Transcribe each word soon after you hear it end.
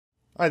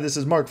Hi, this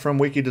is Mark from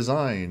Wiki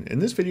Design. In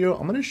this video,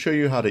 I'm going to show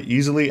you how to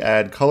easily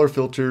add color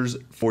filters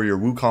for your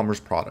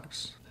WooCommerce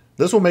products.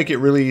 This will make it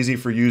really easy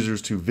for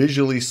users to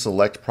visually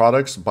select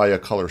products by a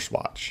color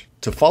swatch.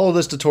 To follow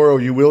this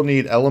tutorial, you will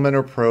need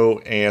Elementor Pro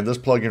and this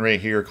plugin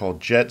right here called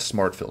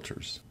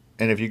JetSmartFilters.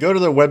 And if you go to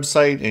the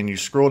website and you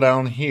scroll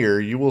down here,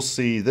 you will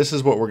see this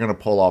is what we're going to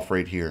pull off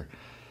right here.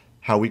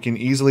 How we can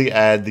easily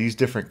add these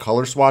different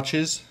color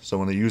swatches. So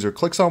when the user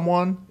clicks on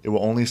one, it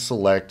will only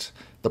select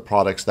the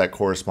products that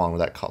correspond with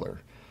that color.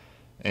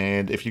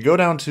 And if you go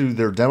down to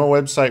their demo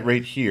website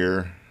right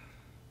here,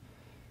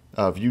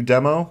 view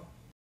demo,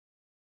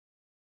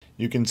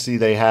 you can see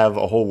they have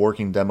a whole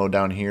working demo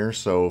down here.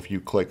 So if you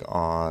click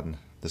on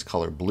this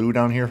color blue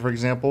down here, for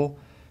example,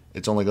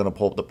 it's only going to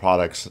pull up the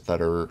products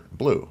that are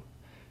blue.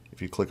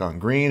 If you click on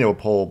green, it will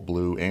pull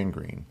blue and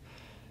green.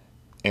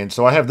 And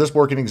so I have this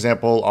working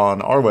example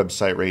on our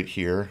website right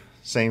here.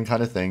 Same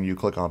kind of thing. You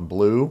click on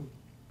blue,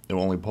 it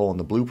will only pull in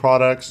the blue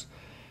products.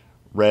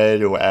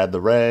 Red, it will add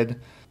the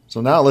red. So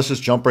now let's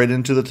just jump right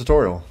into the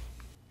tutorial.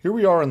 Here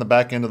we are on the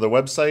back end of the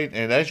website,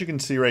 and as you can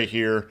see right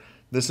here,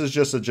 this is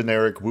just a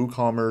generic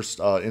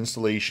WooCommerce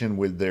installation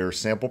with their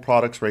sample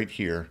products right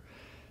here.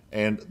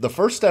 And the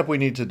first step we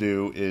need to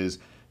do is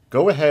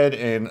go ahead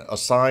and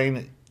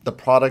assign the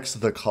products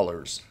the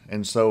colors.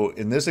 And so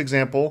in this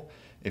example,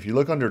 if you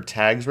look under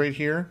tags right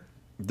here,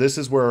 this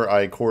is where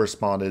I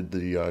corresponded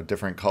the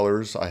different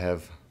colors. I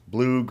have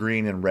blue,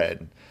 green, and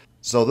red.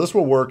 So this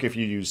will work if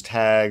you use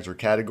tags or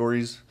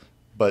categories.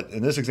 But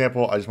in this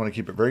example, I just want to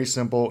keep it very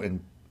simple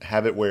and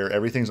have it where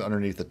everything's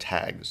underneath the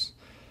tags.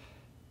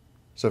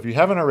 So if you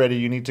haven't already,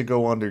 you need to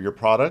go under your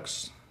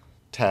products,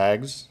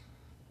 tags,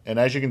 and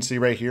as you can see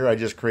right here, I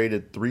just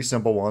created three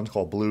simple ones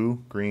called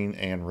blue, green,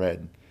 and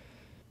red.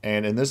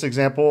 And in this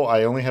example,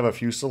 I only have a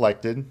few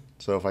selected.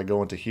 So if I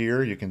go into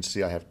here, you can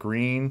see I have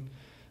green,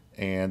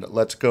 and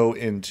let's go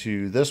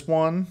into this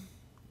one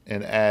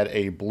and add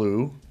a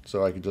blue.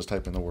 So I can just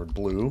type in the word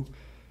blue.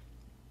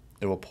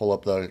 It will pull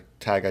up the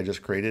tag I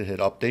just created, hit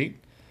update.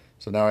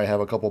 So now I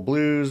have a couple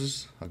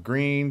blues, a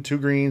green, two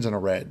greens, and a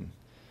red.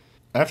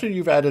 After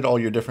you've added all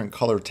your different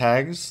color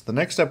tags, the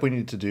next step we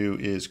need to do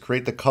is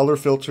create the color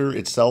filter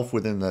itself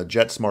within the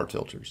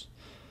JetSmartFilters.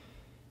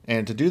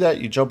 And to do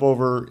that, you jump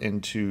over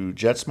into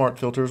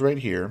JetSmartFilters right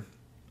here.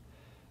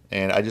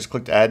 And I just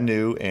clicked add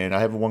new, and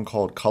I have one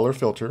called color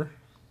filter.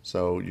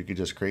 So you could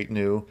just create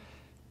new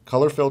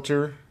color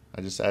filter.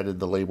 I just added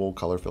the label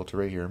color filter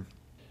right here.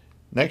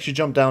 Next, you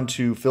jump down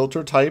to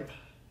filter type.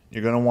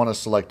 You're going to want to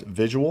select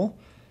visual.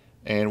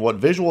 And what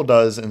visual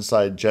does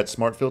inside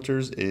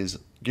JetSmartFilters is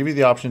give you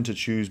the option to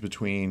choose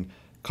between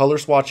color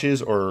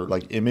swatches or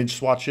like image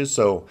swatches.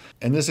 So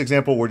in this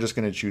example, we're just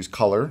going to choose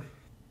color.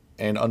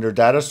 And under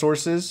data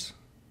sources,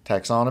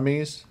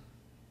 taxonomies,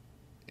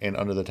 and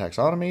under the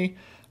taxonomy,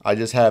 I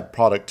just have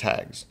product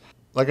tags.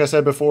 Like I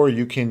said before,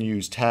 you can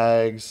use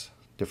tags,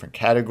 different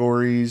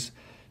categories.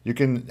 You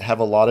can have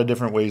a lot of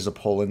different ways to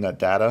pull in that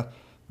data.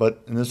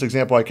 But in this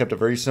example, I kept it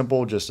very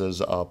simple, just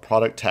as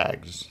product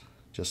tags.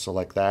 Just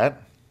select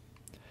that.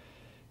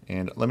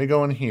 And let me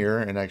go in here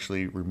and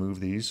actually remove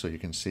these so you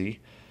can see.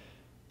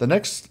 The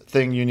next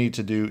thing you need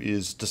to do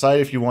is decide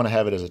if you want to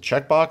have it as a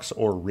checkbox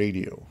or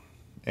radio.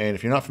 And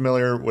if you're not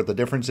familiar with the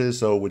differences,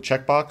 so with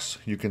checkbox,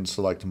 you can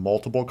select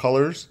multiple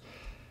colors,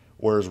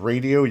 whereas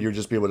radio, you'll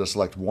just be able to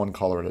select one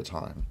color at a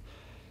time.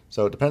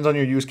 So it depends on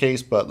your use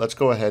case, but let's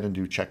go ahead and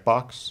do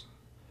checkbox.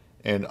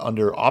 And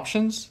under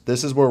options,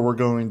 this is where we're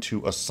going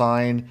to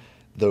assign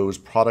those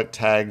product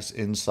tags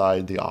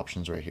inside the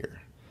options right here.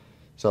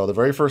 So the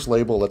very first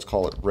label, let's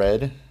call it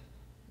red.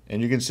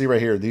 And you can see right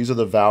here, these are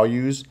the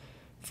values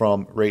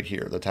from right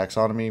here, the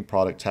taxonomy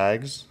product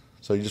tags.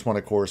 So you just want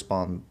to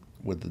correspond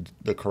with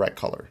the correct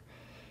color.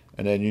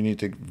 And then you need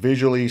to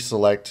visually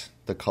select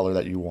the color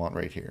that you want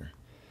right here.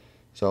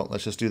 So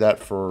let's just do that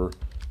for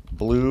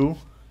blue.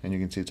 And you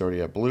can see it's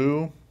already at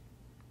blue.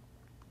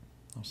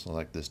 I'll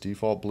select this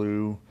default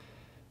blue.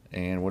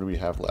 And what do we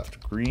have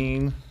left?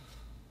 Green.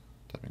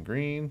 Type in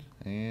green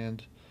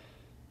and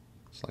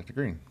select a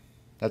green.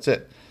 That's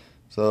it.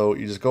 So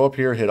you just go up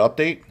here, hit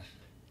update,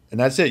 and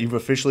that's it. You've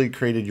officially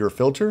created your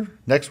filter.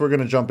 Next, we're going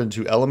to jump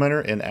into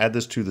Elementor and add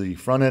this to the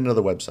front end of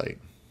the website.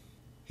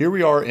 Here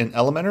we are in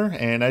Elementor,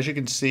 and as you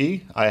can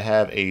see, I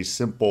have a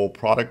simple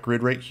product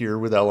grid right here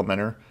with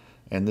Elementor,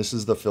 and this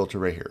is the filter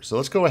right here. So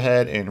let's go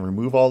ahead and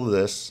remove all of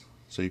this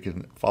so you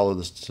can follow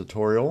this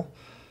tutorial.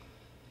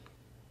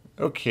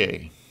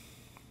 Okay.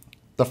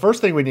 The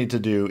first thing we need to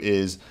do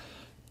is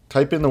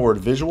type in the word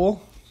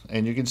visual,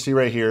 and you can see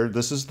right here,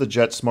 this is the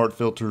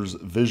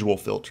JetSmartFilters visual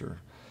filter.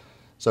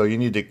 So you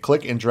need to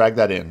click and drag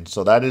that in.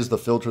 So that is the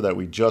filter that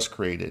we just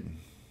created.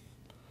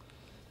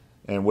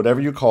 And whatever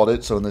you called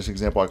it, so in this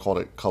example I called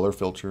it color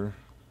filter,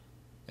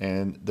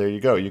 and there you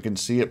go. You can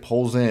see it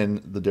pulls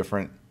in the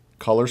different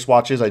color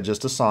swatches I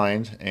just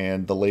assigned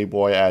and the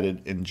label I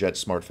added in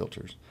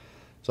JetSmartFilters.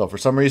 So for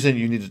some reason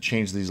you need to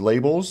change these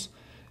labels,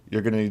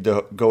 you're going to need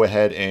to go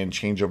ahead and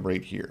change them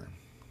right here.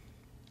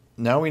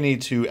 Now we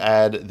need to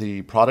add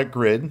the product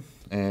grid,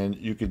 and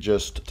you could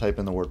just type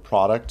in the word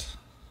product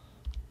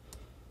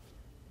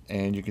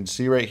And you can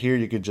see right here,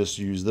 you could just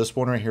use this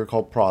one right here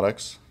called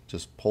products.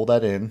 Just pull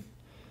that in,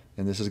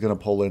 and this is going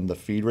to pull in the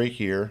feed right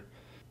here.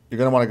 You're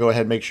going to want to go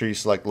ahead and make sure you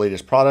select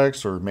latest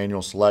products or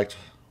manual select,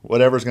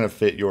 whatever is going to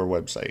fit your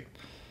website.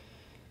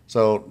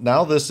 So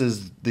now this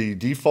is the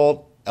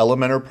default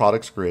Elementor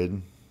products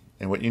grid.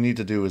 And what you need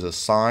to do is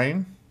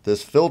assign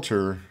this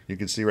filter. You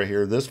can see right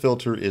here, this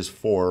filter is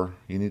for,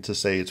 you need to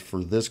say it's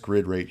for this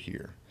grid right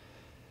here.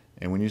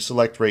 And when you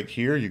select right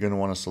here, you're going to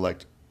want to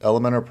select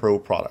Elementor Pro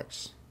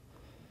products.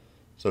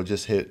 So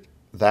just hit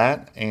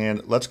that,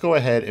 and let's go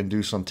ahead and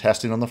do some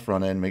testing on the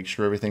front end, make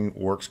sure everything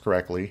works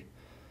correctly.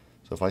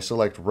 So if I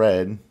select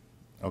red,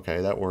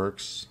 okay, that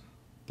works.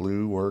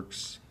 Blue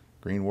works,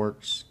 green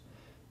works.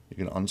 You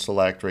can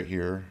unselect right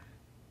here.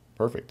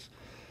 Perfect.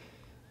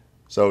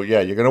 So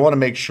yeah, you're going to want to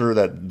make sure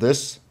that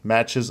this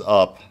matches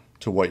up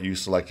to what you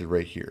selected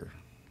right here.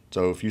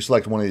 So if you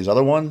select one of these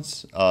other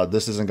ones,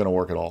 this isn't going to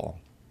work at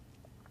all.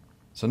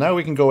 So now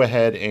we can go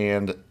ahead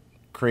and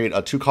create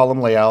a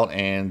 2-column layout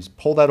and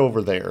pull that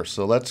over there.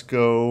 So let's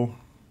go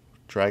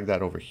drag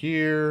that over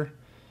here.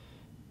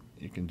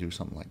 You can do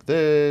something like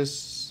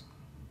this.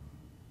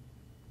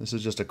 This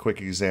is just a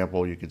quick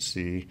example. You could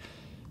see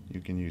you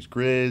can use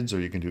grids,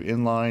 or you can do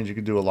inlines. You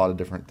can do a lot of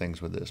different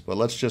things with this, but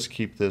let's just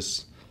keep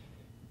this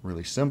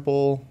really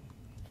simple.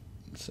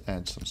 Let's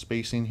add some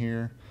spacing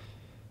here.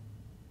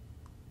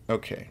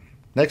 Okay,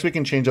 next we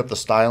can change up the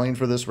styling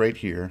for this right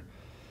here.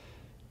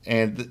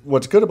 And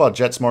what's good about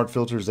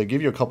JetSmartFilters, they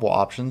give you a couple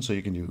options. So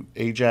you can do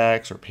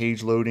Ajax or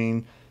page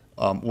loading.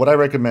 What I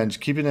recommend is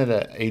keeping it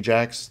at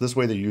Ajax. This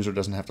way the user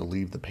doesn't have to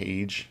leave the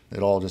page.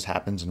 It all just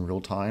happens in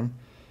real time.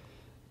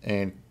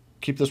 And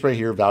keep this right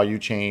here, value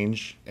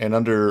change. And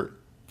under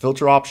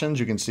filter options,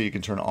 you can see you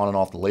can turn on and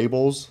off the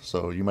labels.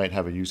 So you might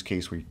have a use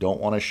case where you don't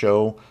want to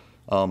show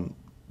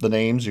the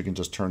names. You can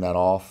just turn that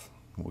off.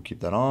 We'll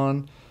keep that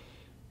on.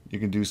 You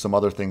can do some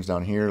other things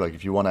down here, like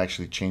if you want to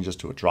actually change this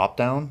to a drop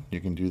down, you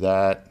can do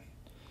that.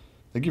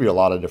 They give you a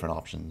lot of different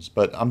options,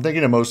 but I'm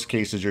thinking in most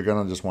cases you're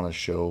going to just want to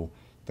show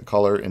the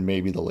color and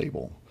maybe the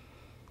label.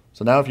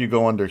 So now if you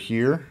go under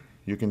here,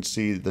 you can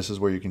see this is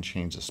where you can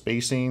change the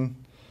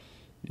spacing.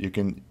 You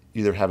can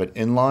either have it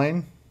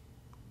inline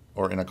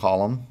or in a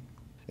column.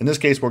 In this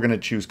case, we're going to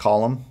choose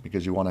column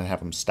because you want to have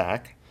them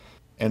stack.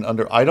 And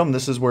under item,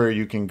 this is where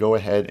you can go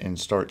ahead and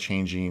start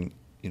changing,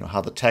 you know,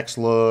 how the text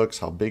looks,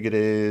 how big it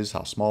is,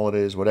 how small it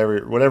is,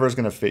 whatever is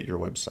going to fit your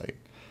website.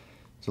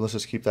 So let's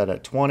just keep that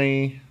at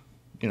 20.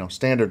 You know,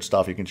 standard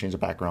stuff. You can change the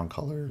background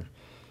color.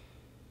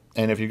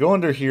 And if you go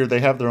under here,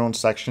 they have their own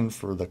section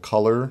for the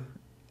color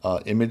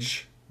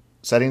image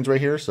settings right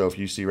here. So if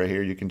you see right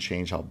here, you can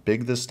change how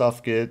big this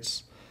stuff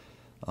gets.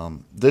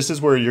 This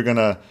is where you're going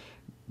to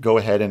go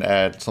ahead and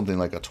add something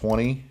like a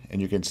 20, and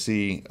you can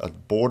see a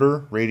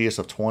border radius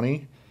of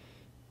 20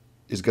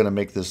 is going to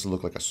make this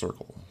look like a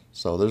circle.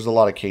 So there's a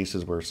lot of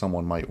cases where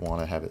someone might want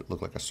to have it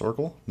look like a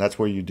circle. That's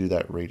where you do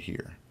that right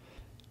here.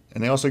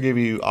 And they also give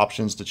you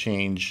options to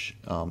change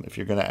if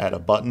you're going to add a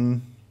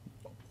button.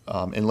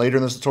 And later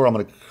in this tutorial,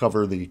 I'm going to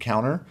cover the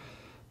counter.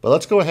 But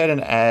let's go ahead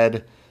and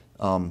add,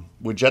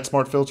 with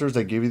JetSmartFilters,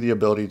 they give you the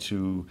ability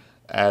to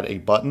add a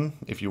button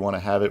if you want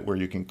to have it where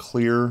you can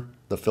clear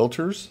the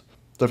filters.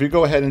 So if you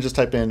go ahead and just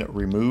type in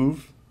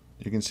remove,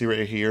 you can see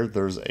right here,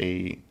 there's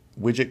a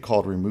widget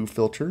called remove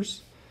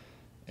filters.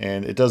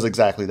 And it does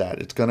exactly that.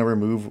 It's going to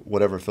remove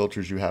whatever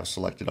filters you have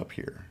selected up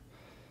here.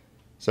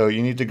 So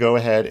you need to go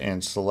ahead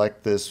and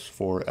select this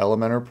for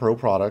Elementor Pro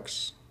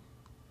products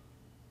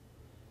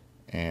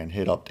and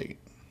hit update.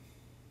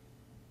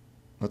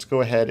 Let's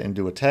go ahead and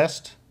do a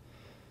test.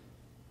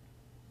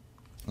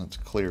 Let's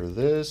clear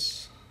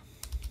this.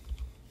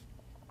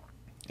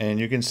 And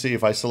you can see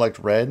if I select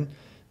red,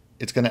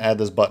 it's going to add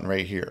this button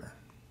right here.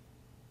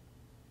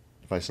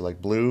 If I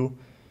select blue,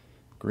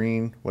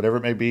 green, whatever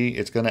it may be,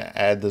 it's going to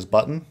add this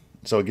button.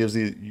 So it gives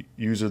the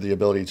user the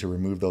ability to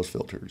remove those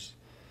filters.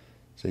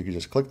 So you can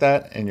just click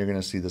that and you're going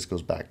to see this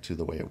goes back to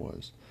the way it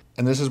was.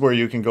 And this is where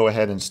you can go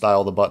ahead and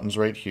style the buttons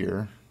right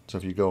here. So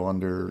if you go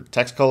under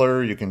text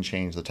color, you can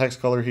change the text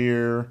color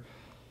here.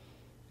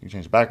 You can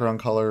change the background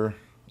color,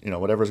 you know,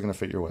 whatever's going to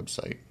fit your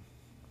website.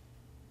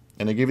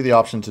 And they give you the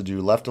option to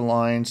do left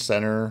align,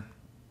 center,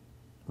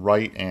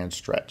 right, and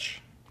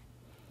stretch.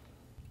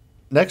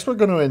 Next, we're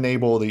going to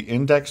enable the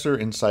indexer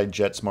inside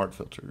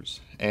JetSmartFilters.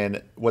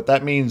 And what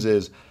that means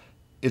is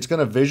it's going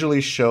to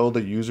visually show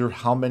the user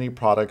how many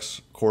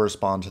products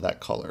correspond to that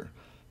color.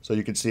 So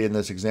you can see in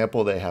this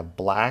example, they have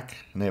black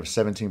and they have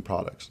 17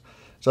 products.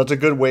 So that's a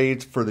good way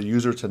for the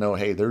user to know,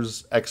 hey,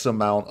 there's X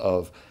amount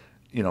of,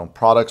 you know,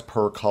 products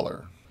per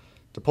color.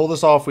 To pull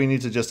this off, we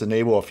need to just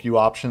enable a few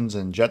options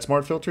in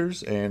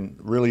JetSmartFilters, and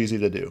really easy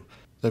to do.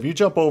 So if you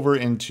jump over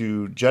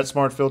into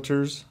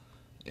JetSmartFilters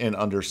and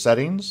under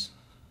settings,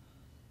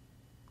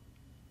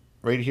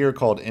 right here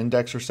called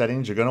indexer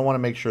settings, you're going to want to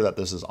make sure that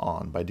this is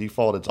on. By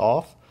default, it's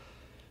off.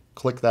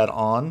 Click that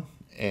on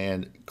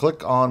and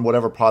click on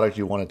whatever product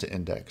you want it to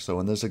index. So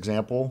in this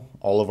example,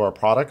 all of our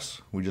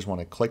products, we just want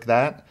to click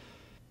that.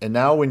 And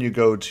now when you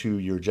go to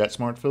your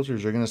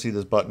JetSmartFilters, you're going to see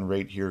this button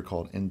right here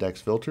called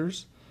Index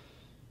Filters.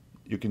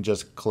 you can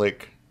just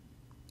click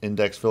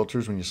index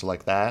filters when you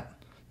select that.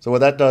 So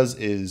what that does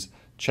is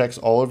checks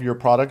all of your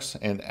products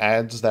and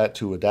adds that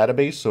to a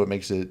database, so it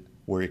makes it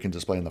where you can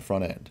display in the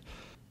front end.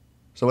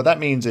 So what that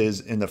means is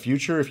in the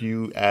future, if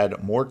you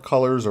add more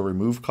colors or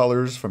remove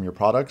colors from your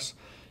products,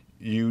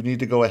 you need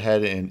to go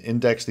ahead and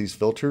index these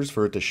filters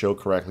for it to show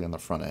correctly on the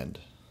front end.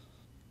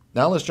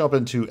 Now let's jump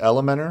into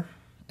Elementor,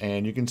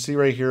 and you can see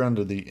right here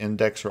under the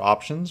index or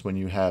options, when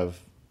you have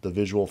the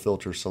visual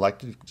filter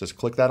selected, just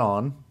click that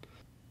on,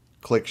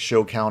 click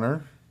show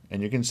counter,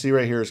 and you can see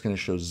right here it's going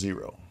to show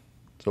 0.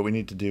 So what we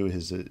need to do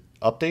is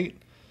update,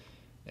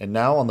 and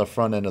now on the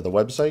front end of the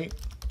website,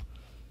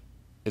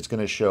 it's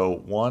going to show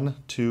 1,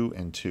 2,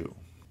 and 2.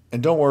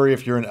 And don't worry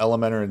if you're in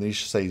Elementor and these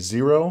say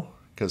 0,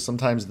 because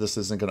sometimes this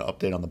isn't going to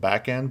update on the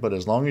back end, but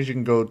as long as you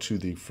can go to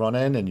the front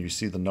end and you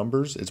see the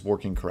numbers, it's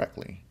working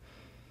correctly.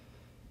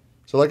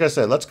 So like I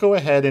said, let's go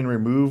ahead and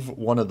remove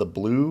one of the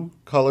blue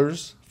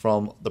colors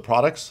from the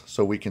products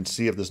so we can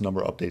see if this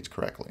number updates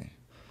correctly.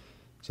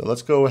 So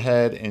let's go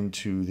ahead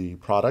into the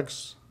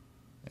products,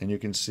 and you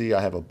can see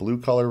I have a blue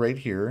color right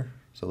here.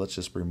 So let's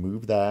just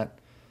remove that.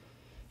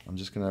 I'm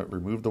just going to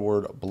remove the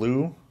word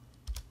blue,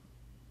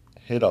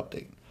 hit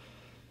update.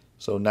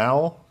 So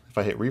now if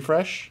I hit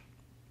refresh,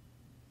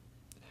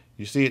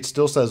 you see it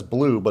still says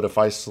blue, but if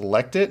I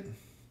select it,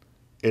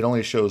 it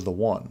only shows the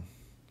 1.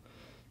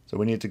 So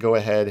we need to go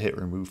ahead, hit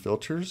remove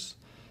filters.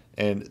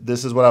 And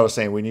this is what I was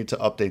saying, we need to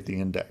update the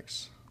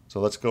index. So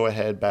let's go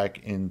ahead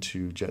back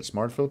into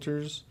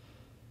JetSmartFilters,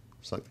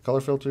 select the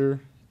color filter,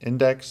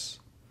 index.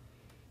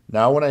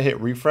 Now when I hit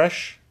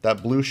refresh,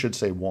 that blue should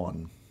say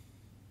 1.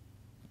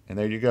 And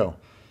there you go.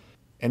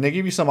 And they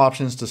give you some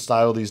options to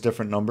style these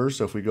different numbers.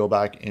 So if we go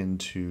back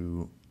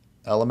into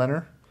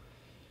Elementor,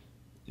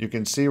 you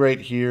can see right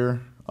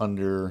here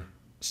under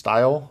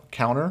style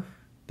counter,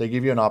 they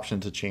give you an option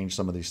to change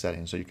some of these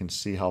settings. So you can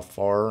see how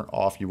far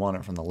off you want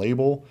it from the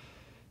label.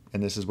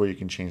 And this is where you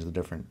can change the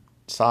different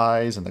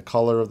size and the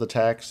color of the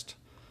text.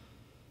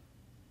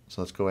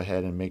 So let's go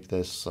ahead and make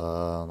this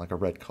like a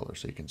red color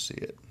so you can see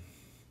it.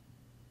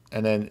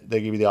 And then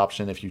they give you the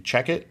option, if you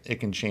check it, it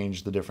can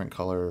change the different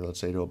color, let's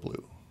say to a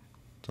blue.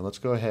 So let's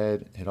go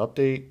ahead, hit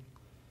update,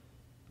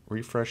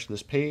 refresh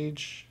this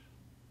page.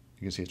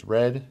 You can see it's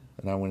red,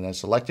 and now when I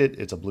select it,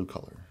 it's a blue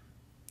color.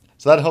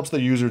 So that helps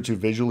the user to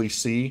visually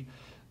see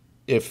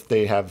if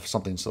they have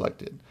something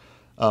selected.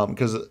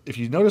 Because if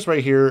you notice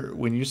right here,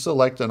 when you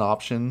select an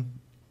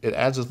option, it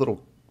adds this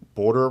little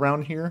border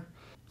around here.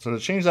 So to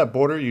change that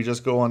border, you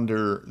just go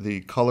under the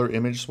color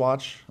image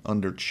swatch,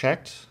 under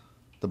checked,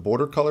 the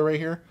border color right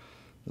here.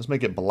 Let's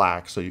make it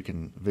black so you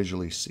can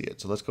visually see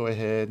it. So let's go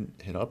ahead,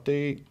 hit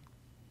update,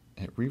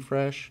 hit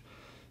refresh.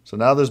 So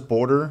now this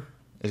border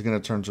is going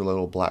to turn to a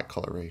little black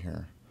color right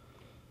here.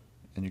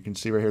 And you can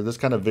see right here, this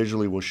kind of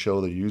visually will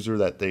show the user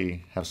that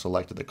they have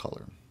selected the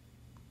color.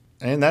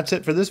 And that's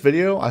it for this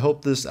video. I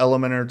hope this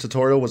Elementor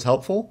tutorial was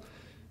helpful.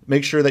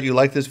 Make sure that you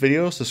like this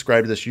video,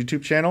 subscribe to this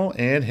YouTube channel,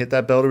 and hit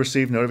that bell to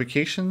receive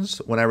notifications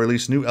when I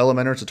release new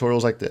Elementor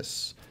tutorials like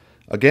this.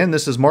 Again,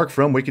 this is Mark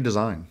from Wiki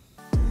Design.